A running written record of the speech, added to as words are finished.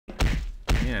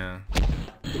Yeah.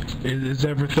 Is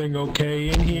everything okay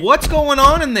in here? What's going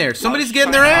on in there? Somebody's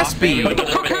getting their ass beat.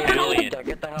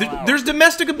 There's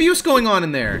domestic abuse going on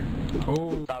in there.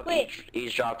 Oh. Wait.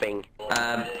 Eavesdropping.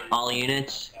 All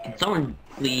units, can someone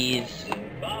please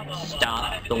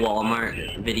stop the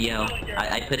Walmart video?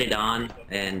 I put it on,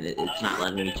 and it's not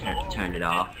letting me turn it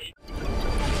off.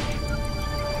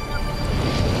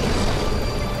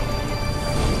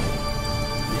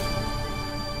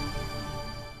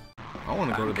 I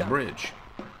want to go to the bridge.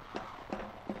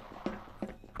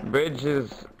 Bridge is...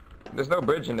 There's no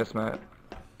bridge in this map.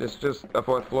 It's just a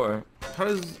 4th floor. How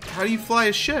do you fly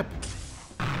a ship?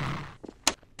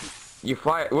 You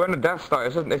fly... We're on the Death Star.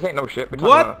 This ain't no ship.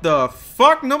 What the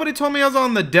fuck? Nobody told me I was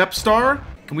on the Death Star.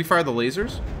 Can we fire the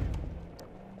lasers?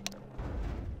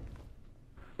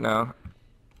 No.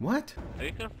 What?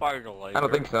 You can fire the laser. I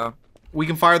don't think so. We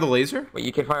can fire the laser? Wait,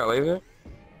 you can fire a laser?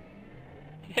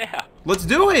 Yeah. Let's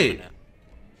do it!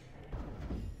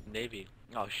 Navy.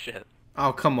 Oh shit.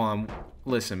 Oh, come on.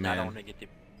 Listen, I don't man. want to get the...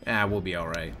 Ah, we'll be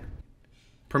alright.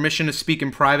 Permission to speak in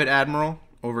private, Admiral?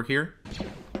 Over here?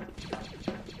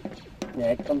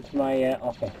 Yeah, come to my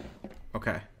office.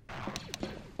 Okay.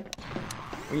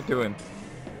 What are you doing?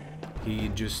 He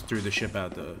just threw the ship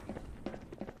out the...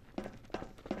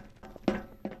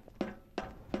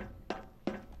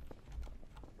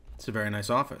 It's a very nice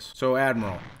office. So,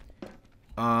 Admiral,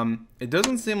 it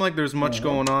doesn't seem like there's much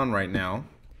going on right now.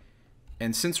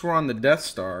 And since we're on the Death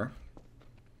Star,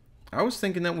 I was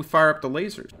thinking that we fire up the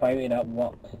lasers. Firing up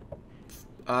what?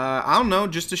 I don't know,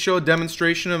 just to show a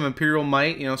demonstration of Imperial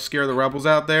might, you know, scare the rebels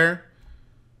out there.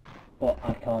 But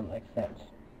I can't accept.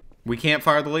 We can't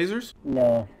fire the lasers?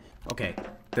 No. Okay,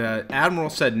 the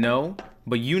Admiral said no,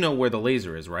 but you know where the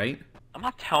laser is, right? I'm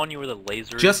not telling you where the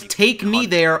laser is. Just take me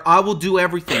there, I will do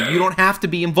everything. You don't have to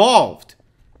be involved.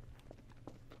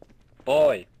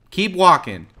 Boy. Keep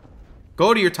walking.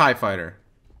 Go to your TIE fighter.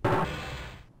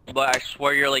 But I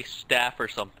swear you're like staff or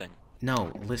something.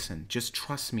 No, listen, just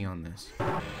trust me on this.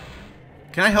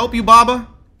 Can I help you, Baba?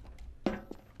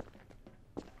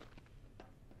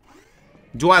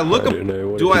 Do I look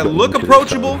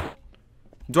approachable?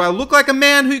 Do I look like a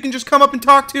man who you can just come up and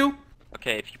talk to?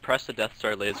 Okay, if you press the Death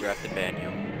Star laser, I have to ban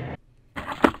you.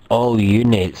 All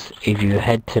units, if you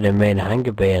head to the main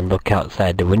hangar bay and look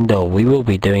outside the window, we will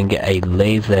be doing a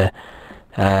laser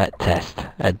test.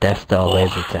 A Death Star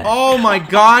laser test. Oh my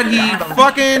god, he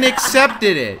fucking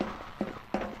accepted it.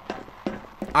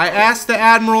 I asked the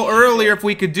Admiral earlier if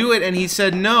we could do it, and he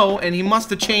said no, and he must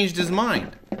have changed his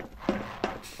mind.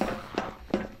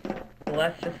 Well,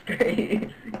 that's just great.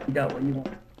 You got what you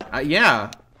want.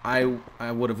 Yeah, I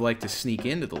would have liked to sneak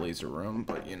into the laser room,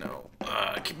 but you know,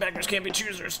 beggars can't be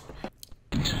choosers.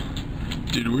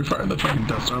 Dude, we fired the fucking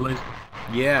Death Star laser.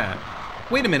 Yeah.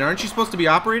 Wait a minute, aren't you supposed to be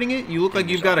operating it? You look like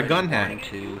you've got a gun hat. 1,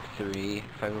 2, 3,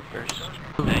 501st.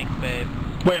 Thanks, babe.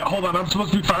 Wait, hold on, I'm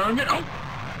supposed to be firing it? Oh.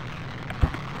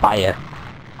 Fire.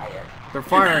 They're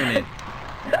firing it.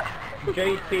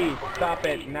 JC, stop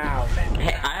it now.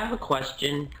 Hey, I have a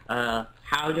question.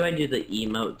 How do I do the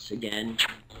emotes again?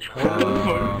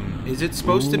 Is it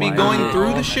supposed to be going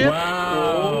through the ship?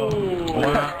 Wow.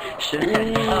 Shouldn't it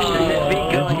be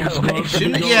going away?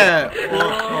 Shouldn't it? Yeah.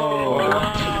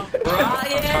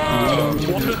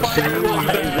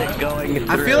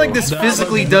 I feel like this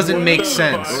physically doesn't make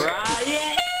sense.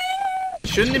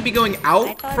 Shouldn't it be going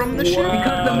out from the ship?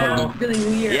 Because the map's really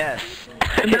weird. Yes.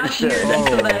 The map's weird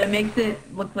so that it makes it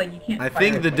look like you can't I fire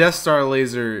think it. the Death Star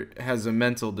laser has a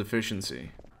mental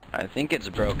deficiency. I think it's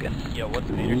broken. Yo, what's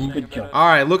the meter? Good job.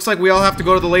 Alright, looks like we all have to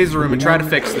go to the laser room and try to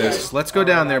fix this. Let's go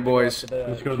down there, boys.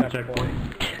 Let's go to the checkpoint.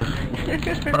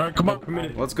 Alright, come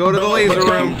on. Let's go to the laser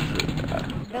room.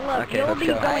 Philip, Okay, you'll let's be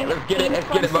go. going Let's get it, in let's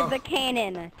get it, front of Bo. the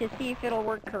cannon to see if it'll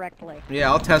work correctly. Yeah,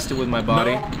 I'll test it with my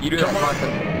body. You do that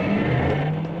constantly.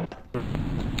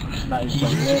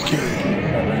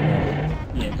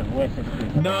 Yeah, the voice is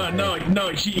No.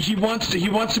 He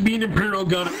wants to be an Imperial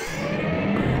gunner.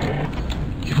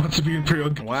 He wants to be an Imperial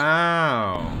gunner.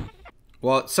 Wow.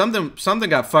 Well, something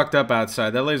got fucked up outside.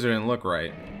 That laser didn't look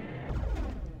right.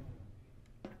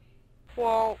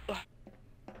 Well,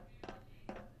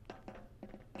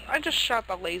 I just shot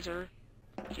the laser.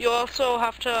 You also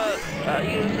have to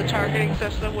use the targeting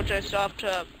system, which I still have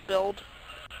to build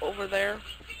over there.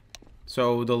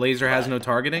 So the laser has no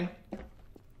targeting?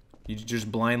 You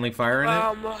just blindly firing it?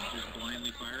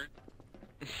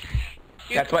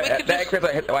 That's why I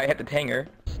hit the tanger.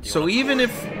 So even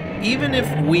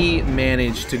if we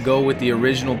manage to go with the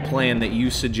original plan that you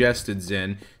suggested,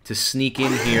 Zen, to sneak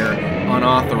in here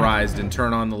unauthorized and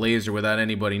turn on the laser without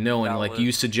anybody knowing, like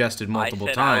you suggested multiple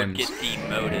times, I said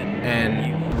I would get demoted.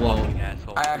 and well,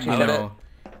 I actually did it.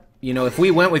 You know, if we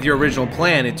went with your original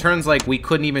plan, it turns like we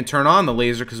couldn't even turn on the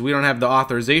laser because we don't have the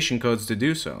authorization codes to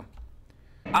do so.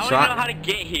 I don't even know how to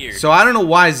get here. So I don't know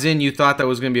why, Zin, you thought that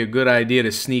was going to be a good idea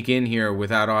to sneak in here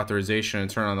without authorization and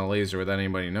turn on the laser without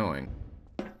anybody knowing.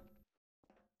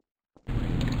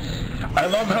 I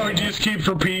love how he just keeps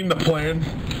repeating the plan.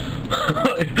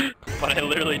 But I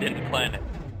literally didn't plan it.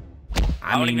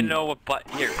 I don't even know what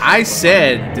button here. I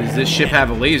said, does this ship have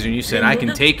a laser? And you said, I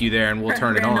can take you there and we'll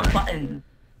turn it on.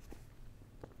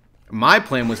 My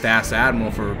plan was to ask the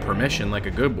Admiral for permission like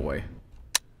a good boy.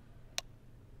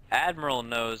 Admiral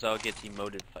knows I'll get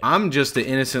emoted fight. I'm just an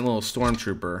innocent little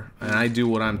stormtrooper, and I do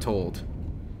what I'm told.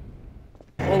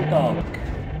 Bulldog,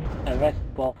 arrest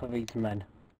both of these men.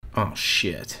 Oh,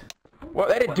 shit. Well,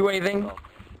 they didn't do anything.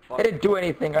 They didn't do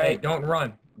anything. Hey, don't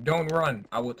run. Don't run.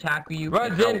 I will tackle you.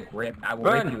 Run, and Zin. I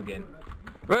will rip you again.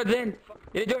 Run, Zin.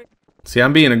 You didn't do it. See,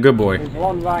 I'm being a good boy. There's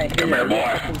one right here. Come here,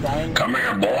 boy. Come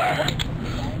here, boy.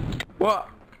 What?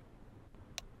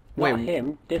 Not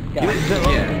him, this guy.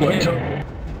 Yeah.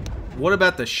 What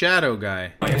about the shadow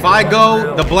guy? If I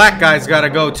go, the black guy's gotta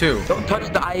go too. Don't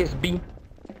touch the ISB.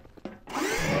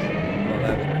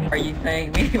 Are you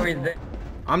saying me or is it?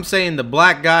 I'm saying the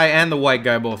black guy and the white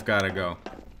guy both gotta go.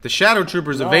 The shadow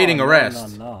trooper's evading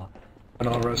arrest. No. And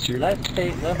I'll arrest you. Let's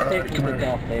take the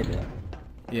Darth Vader.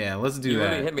 Yeah, let's do You that.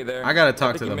 really hit me there. I gotta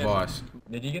talk I to think the you boss.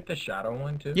 Did you get the shadow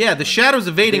one too? Yeah, the shadow's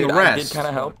evading Dude, I arrest. did kind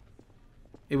of help.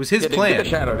 It was his Yeah, plan. Get the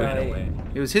shadow, dude.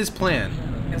 It was his plan.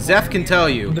 Zeph can tell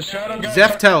you. The shadow guy.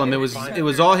 Zeph, tell him it was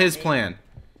all his plan.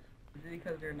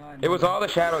 It was all the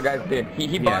shadow guys did.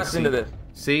 He bought us into this.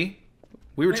 See?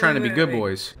 We were trying to be good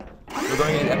boys. We're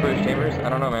going in Emperor's chambers? I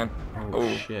don't know, man.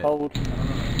 Oh, shit. Hold.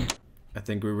 I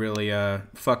think we really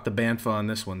fucked the Banfa on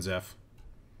this one, Zeph.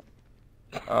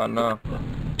 Oh no.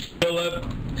 Philip,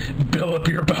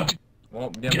 you're about to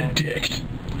get dicked.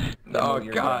 Oh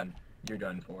you're god. Done. You're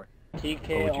done for. TK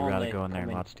Or would you rather only. go in there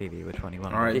and watch TV? Which one do you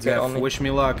want? Alright, TK Zeph, only. wish me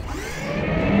luck.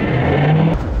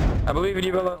 I believe in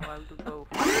you, Bella.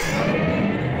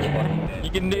 You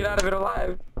can get out of it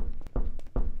alive.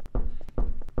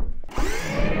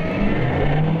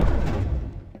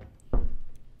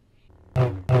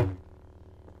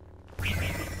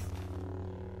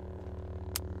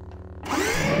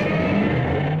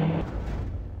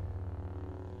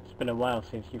 It's been a while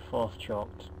since you force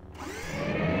choked.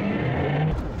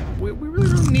 We really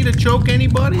don't need to choke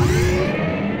anybody.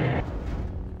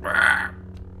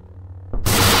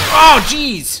 Oh,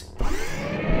 jeez! God,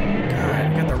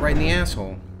 I got that right in the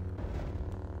asshole.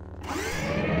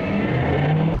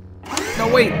 No,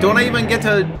 wait, don't I even get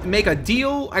to make a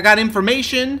deal? I got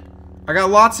information. I got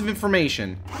lots of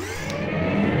information.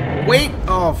 Wait!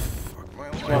 Oh, fuck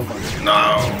my life.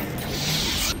 No!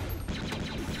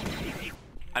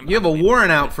 You have a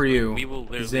warrant out for you, We will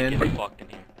literally Zin. get fucked in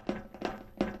here.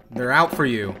 They're out for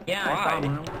you. Yeah, I saw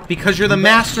one. Because you're the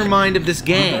mastermind of this You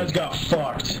gang. guys got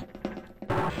fucked.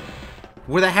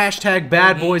 We're the hashtag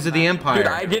bad boys of the Dude, Empire.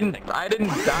 I didn't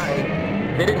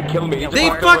die. They didn't kill me. They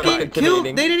fucking killed.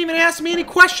 They didn't even ask me any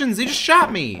questions. They just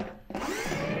shot me.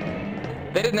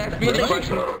 They didn't ask me any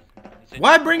questions.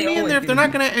 Why bring me in there if they're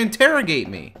not gonna interrogate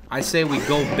me? I say we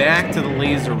go back to the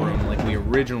laser room like we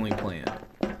originally planned.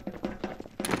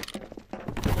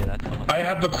 I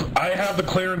have the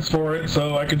clearance for it,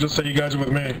 so I can just say you guys are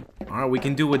with me. Alright, we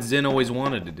can do what Zin always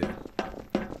wanted to do.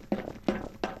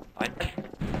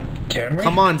 Can we?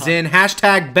 Come on, Zin.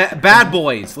 Hashtag bad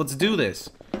boys. Let's do this.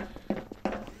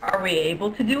 Are we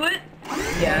able to do it?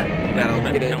 Yeah. You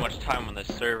gotta, Spend so much time on this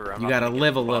server. you gotta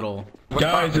live a little.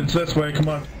 Guys, it's this way. Come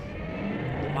on.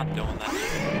 I'm not doing that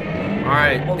shit.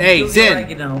 Alright. Well, Hey, do the Zin.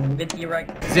 oregano, get the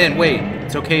oregano. Zin, wait.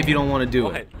 It's okay if you don't want to do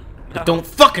it. But don't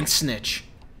fucking snitch.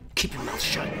 Keep your mouth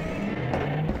shut.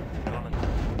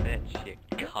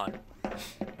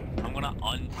 I'm gonna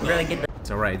We're gonna get the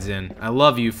It's alright, Zin. I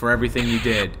love you for everything you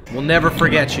did. We'll never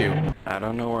forget you. I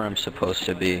don't know where I'm supposed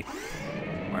to be.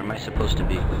 Where am I supposed to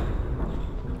be?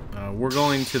 We're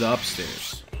going to the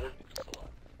upstairs.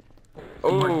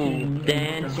 Oh.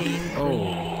 dancing.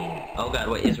 Oh god,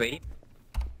 wait, is ready?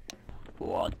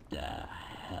 What the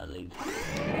hell is...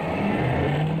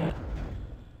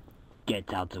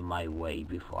 Get out of my way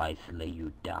before I slay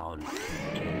you down.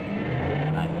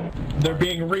 They're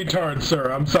being retards,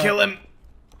 sir. I'm sorry. Kill him.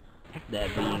 They're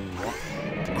being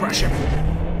what? Crush him.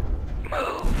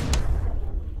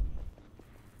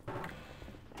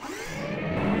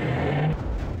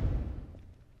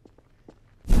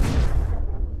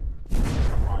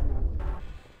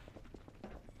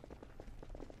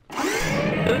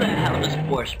 Who the hell just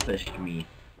force pushed me?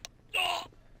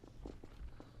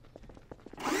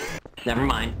 Never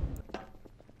mind.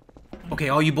 Okay,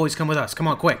 all you boys come with us. Come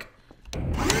on, quick.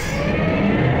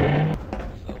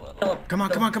 Come on,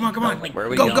 come on, come on, come on. Where are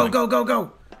we go, going? go, go, go,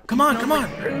 go. Come on, come on.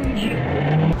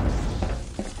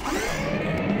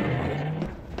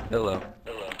 Hello.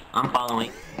 I'm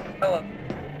following. What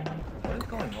is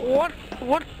going on?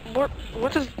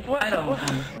 What is, what? I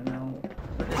don't know.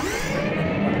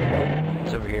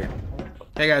 It's over here.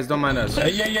 Hey guys, don't mind us.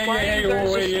 Hey,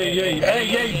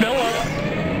 Bella.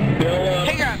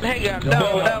 Hang on.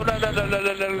 No.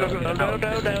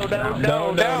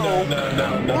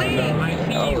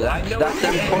 That's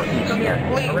important. Come here,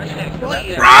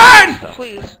 please. Run!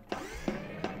 Please.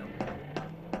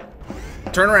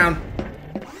 Turn around.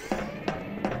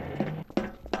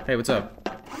 Hey, what's up?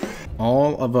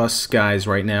 All of us guys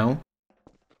right now.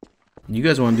 You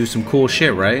guys want to do some cool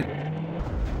shit, right?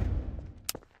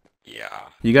 Yeah.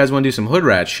 You guys want to do some hood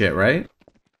rat shit, right?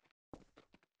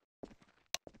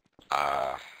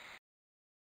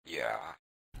 Yeah.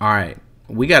 Alright.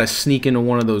 We gotta sneak into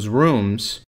one of those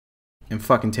rooms and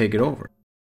fucking take it over.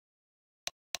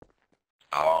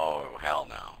 Oh, hell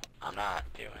no. I'm not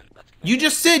doing that. You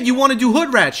just said you want to do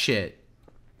hood rat shit.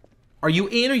 Are you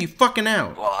in or you fucking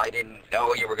out? Well, I didn't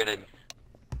know you were gonna...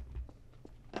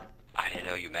 I didn't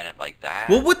know you meant it like that.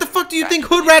 Well, what the fuck do you think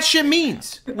hood rat shit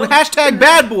means? We're hashtag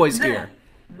bad boys here.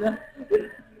 We're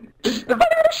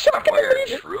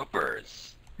troopers.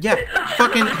 Yeah,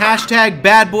 fucking hashtag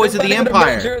bad boys of the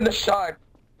empire. In the shot.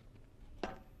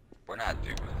 We're not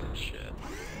doing this shit.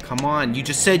 Come on, you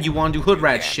just said you want to do hood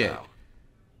rat Yeah, shit. no.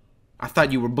 I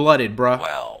thought you were blooded, bruh.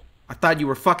 Well, I thought you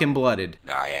were fucking blooded.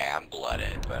 I am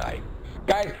blooded, but I...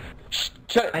 Guys,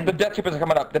 shut. The death troopers are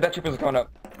coming up. The death troopers are coming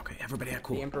up. Okay, everybody act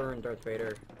cool. The Emperor and Darth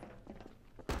Vader.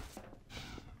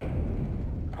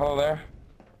 Hello there.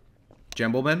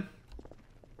 Gentlemen?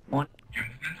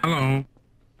 Hello.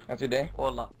 How's your day?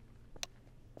 Hola.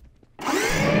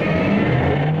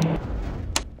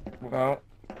 Move out.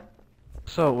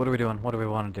 So, what are we doing? What do we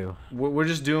want to do? We're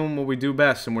just doing what we do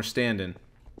best, and we're standing.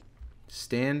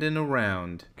 Standing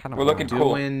around. Kind of We're looking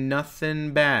cool. Doing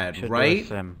nothing bad, Should right? Do a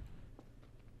sim.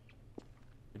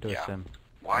 Should do Yeah. a sim.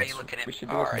 Why are you looking at We should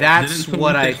me? do it. Alright. That's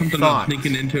what I Something about thought.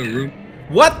 sneaking into a room.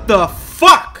 What the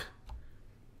fuck?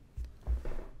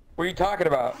 What are you talking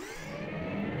about?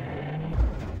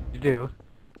 You do.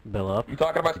 Bill up. You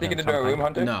talking about sneaking into a room,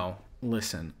 Hunter? No.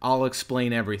 Listen, I'll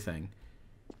explain everything.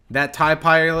 That TIE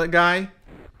pilot guy,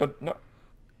 But no.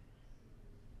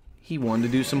 he wanted to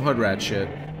do some hood rat shit.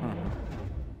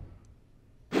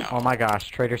 Oh my gosh,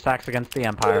 traitor sacks against the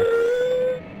Empire.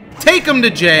 Take him to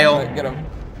jail! Get him.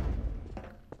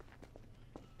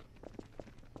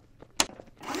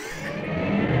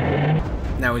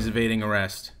 Now he's evading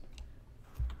arrest.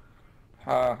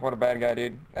 What a bad guy,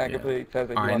 dude. That completely says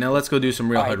that. Alright, now let's go do some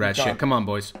real Alright, hood rat he's gone. shit. Come on,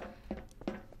 boys.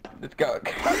 Let's go.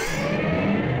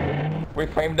 We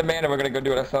framed the man and we're gonna go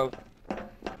do it ourselves.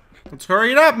 Let's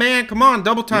hurry it up, man. Come on,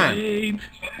 double time.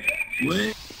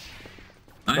 Wait.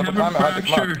 I Double have time, a I have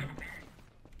to come fracture.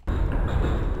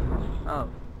 Oh.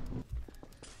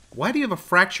 Why do you have a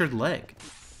fractured leg?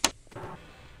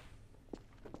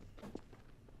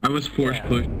 I was force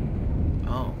pushed.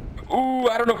 Oh. Ooh,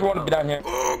 I don't know if we want to be down here.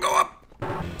 Oh, go up! Go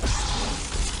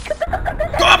up,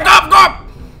 go up, go up!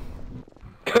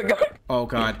 Oh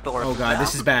god. Oh god,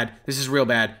 this is bad. This is real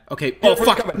bad. Okay. Oh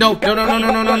fuck. No, no, no, no,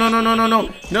 no, no, no, no, no, no, no, no.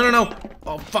 No, no, no.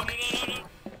 Oh fuck.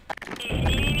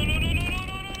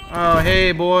 Oh,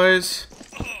 hey boys.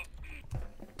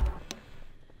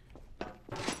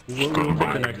 We'll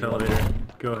take the next elevator.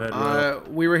 Go ahead.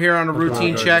 We were here on a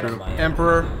routine check,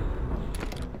 Emperor.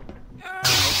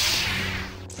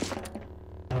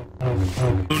 Oh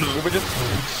no. We were just...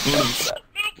 Oh no.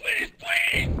 Please,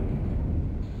 please!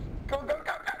 Go, go, go,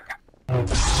 go,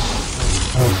 go.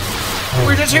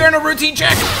 We're just here on a routine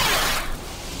check.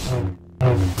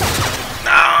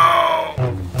 No!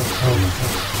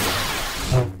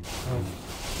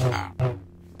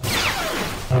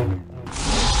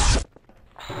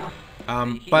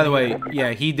 By the way,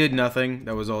 yeah, he did nothing.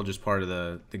 That was all just part of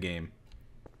the game.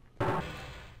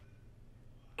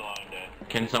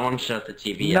 Can someone shut the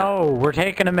TV up? No, we're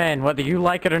taking him in, whether you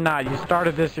like it or not. You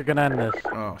started this, you're gonna end this. Oh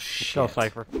Go, shit.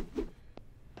 Cypher.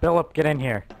 Philip, get in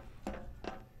here.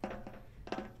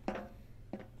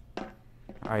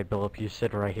 Alright, Philip, you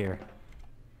sit right here.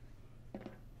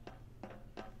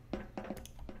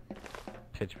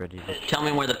 Pitch ready. Tell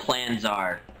me where the plans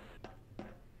are.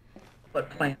 What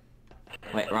plan?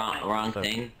 Wait, wrong So-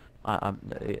 thing.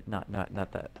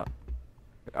 Not that.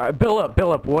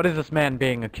 Philip, what is this man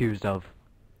being accused of?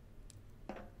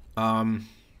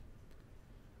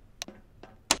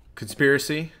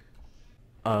 Conspiracy.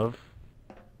 Of?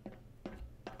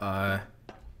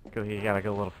 You gotta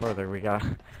go a little further. We got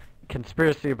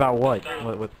conspiracy about what?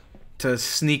 What? To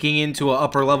sneaking into an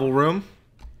upper level room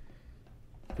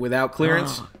without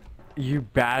clearance. You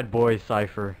bad boy,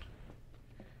 Cypher.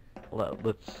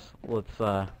 Let's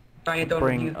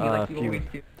bring a few.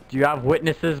 Do you have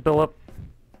witnesses, Philip?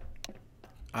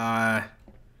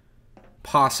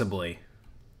 Possibly.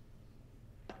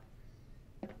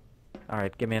 All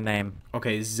right, give me a name.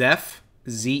 Okay, Zeph,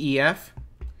 Z-E-F.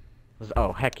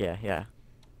 Oh, heck yeah, yeah.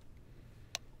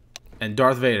 And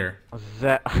Darth Vader.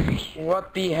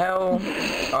 What the hell?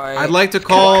 I'd like to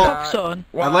call. I'd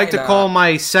like to call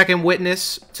my second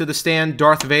witness to the stand,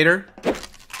 Darth Vader.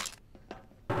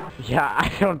 Yeah,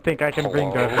 I don't think I can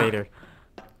bring Darth Vader.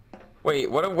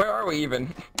 Wait, where are we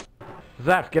even?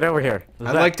 Zeph, get over here.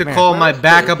 I'd like to call my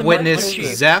backup witness,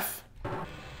 Zeph.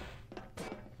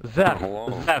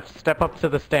 Zeph, step up to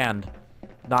the stand.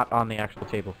 Not on the actual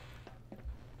table.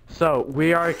 So,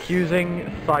 we are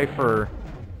accusing Cypher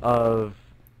of...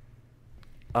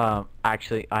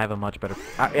 actually, I have a much better...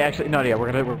 actually, no, yeah,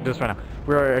 we're gonna do this right now.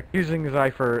 We're accusing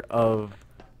Cypher of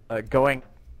going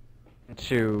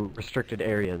to restricted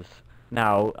areas.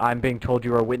 Now, I'm being told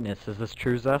you are a witness. Is this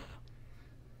true, Zeph?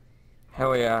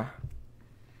 Hell yeah.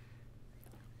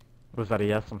 Was that a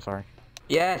yes? I'm sorry.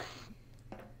 Yes!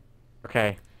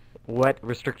 Okay. What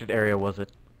restricted area was it?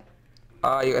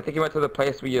 I think you went to the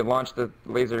place where you launched the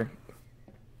laser.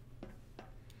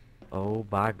 Oh,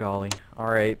 by golly.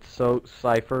 Alright, so,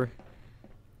 Cypher,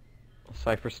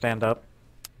 stand up.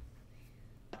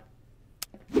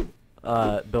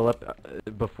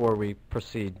 Philip, before we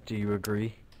proceed, do you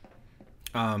agree?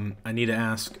 I need to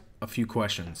ask a few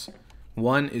questions.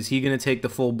 One, is he going to take the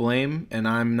full blame, and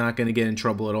I'm not going to get in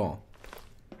trouble at all?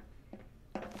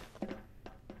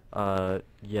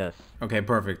 Yes. Okay,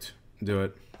 perfect. Do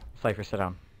it. Cypher, sit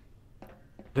down.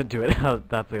 Do it.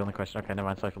 That's the only question. Okay, never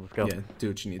mind, Cypher, let's go. Yeah, do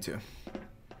what you need to.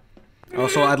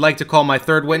 Also, I'd like to call my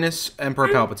third witness, Emperor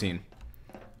Palpatine.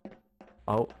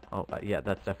 Yeah,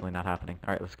 that's definitely not happening.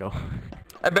 Alright, let's go.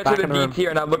 I bet you the Beats here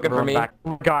are not looking for me.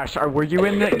 Oh gosh, were you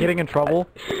getting in trouble?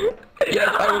 Yes,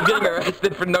 I was getting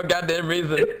arrested for no goddamn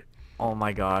reason. Oh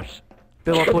my gosh.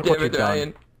 Philip, look what you've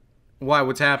done. Why?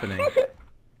 What's happening?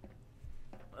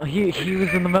 He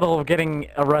was in the middle of getting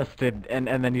arrested, and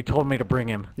then you told me to bring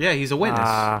him. Yeah, he's a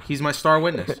witness. He's my star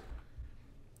witness.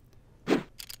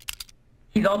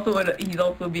 He's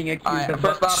also being accused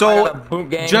of... So,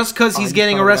 just because he's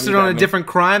getting arrested on a different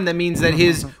crime, that means that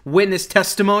his witness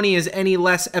testimony is any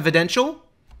less evidential?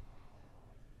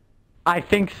 I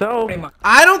think so.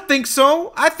 I don't think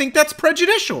so. I think that's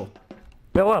prejudicial.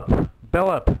 Philip.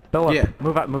 Yeah.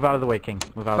 Move out of the way, King.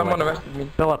 Move out of the way. Someone arrested me.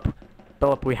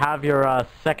 Philip, we have your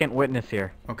second witness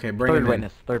here. Okay, bring him in.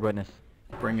 Third witness.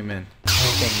 Bring him in.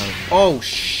 Oh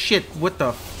shit! What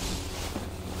the?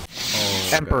 Oh,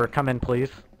 Emperor, come in, please.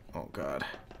 Oh god.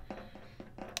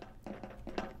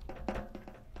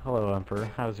 Hello, Emperor.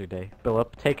 How's your day?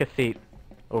 Philip, take a seat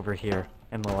over here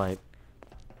in the light.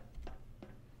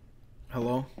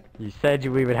 Hello? You said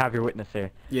we would have your witness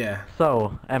here. Yeah.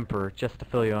 So, Emperor, just to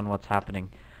fill you on what's happening,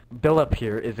 Philip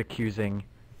here is accusing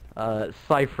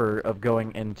Cypher of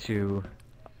going into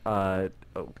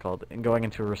going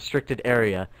into a restricted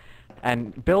area,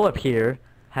 and Philip here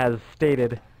has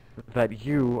stated that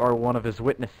you are one of his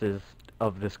witnesses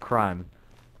of this crime.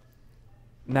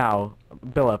 Now,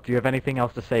 Philip, do you have anything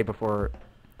else to say before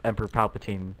Emperor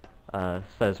Palpatine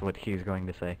says what he's going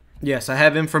to say? Yes, I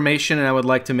have information, and I would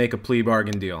like to make a plea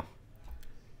bargain deal.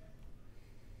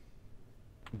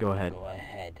 Go ahead.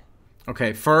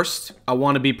 Okay, first, I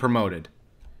want to be promoted.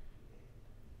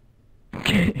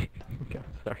 Okay.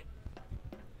 Sorry.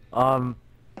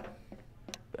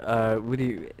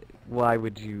 Why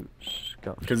would you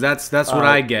go? Because that's what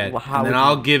I get, and then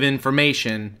I'll give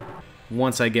information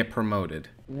once I get promoted.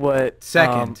 What?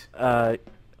 Second, I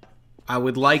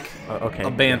would like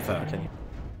a bantha.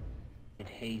 Did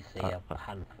he say a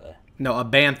panther? No, a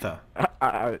bantha.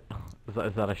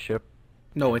 Is that a ship?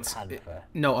 No, it's a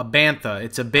bantha.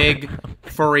 It's a big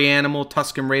furry animal.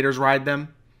 Tusken Raiders ride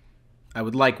them. I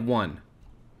would like one.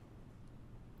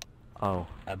 Oh,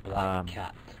 a black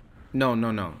cat. No.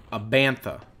 A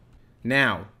bantha.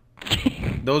 Now,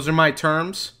 those are my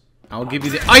terms. I'll give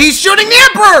you the... Oh, he's shooting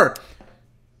the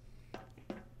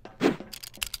Emperor!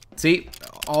 See?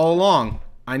 All along.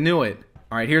 I knew it.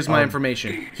 Alright, here's my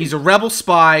information. He's a rebel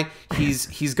spy.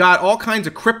 He's got all kinds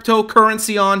of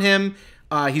cryptocurrency on him.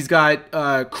 He's got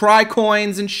cry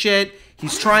coins and shit.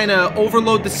 He's trying to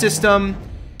overload the system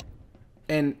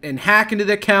and hack into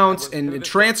the accounts and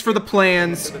transfer the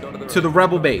plans to the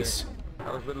rebel base.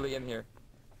 I was literally in here.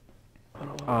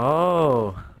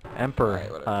 Oh, Emperor.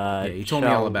 Yeah, he told me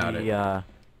all about it.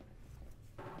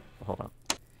 hold on.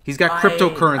 He's got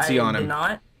cryptocurrency on him. did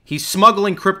not. He's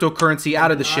smuggling cryptocurrency out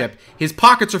of the ship. His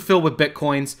pockets are filled with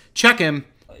bitcoins. Check him.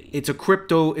 It's a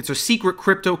secret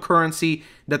cryptocurrency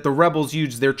that the rebels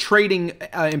use. They're trading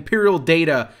Imperial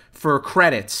data for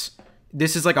credits.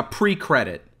 This is like a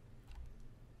pre-credit.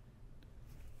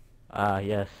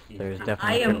 Yes, there's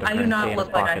definitely. I do not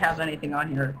look like I have anything on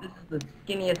here. This is the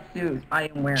skinniest suit I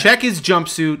am wearing. Check his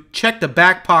jumpsuit. Check the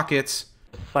back pockets.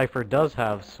 Cypher does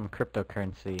have some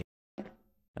cryptocurrency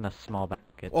in a small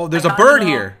bucket. Oh, there's a bird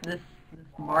here. This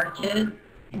market.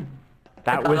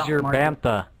 That was your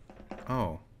bantha.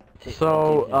 Oh.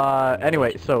 So,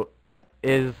 anyway, so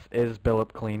is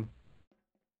Billip clean?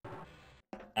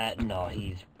 No,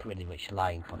 he's pretty much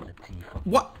lying from the teeth of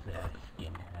What? his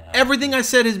skin. Everything I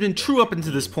said has been true up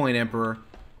until this point, Emperor.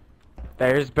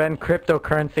 There's been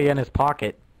cryptocurrency in his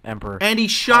pocket, Emperor. And he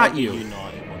shot you.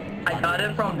 I got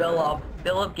it from Billip.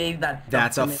 Billip gave that stuff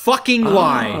That's to a me. fucking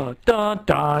lie. Dun,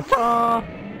 dun, dun.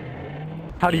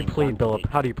 How do you plead, Billip?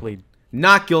 How do you plead?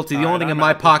 Not guilty. The only thing in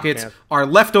my pockets are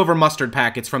leftover mustard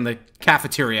packets from the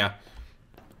cafeteria.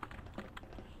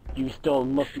 You stole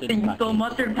mustard packets. You stole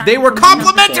mustard packets. They were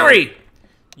complimentary!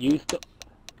 You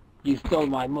stole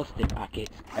my mustard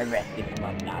packets. Arrest this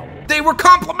man now. They were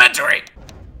complimentary!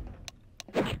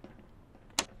 You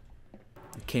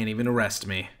can't even arrest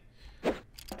me.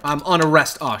 I'm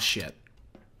unarrest. Oh, shit.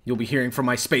 You'll be hearing from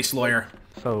my space lawyer.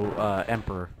 So,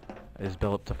 Emperor, is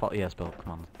Billip to follow? Yes, Billip,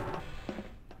 come on.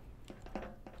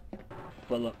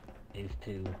 Philip is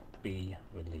to be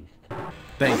released.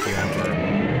 Thank you,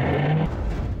 Emperor.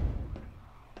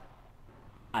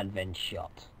 And then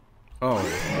shot. Oh.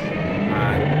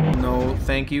 No,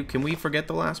 thank you. Can we forget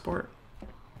the last part?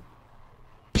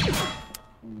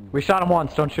 We shot him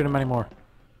once, don't shoot him anymore.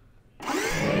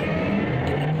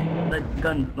 The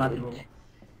gun's not able.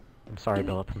 I'm sorry,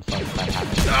 Billip, I'm sorry if that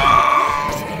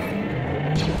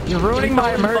happened. You're ruining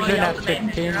my immersion,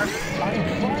 F-16.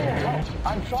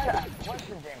 I'm trying to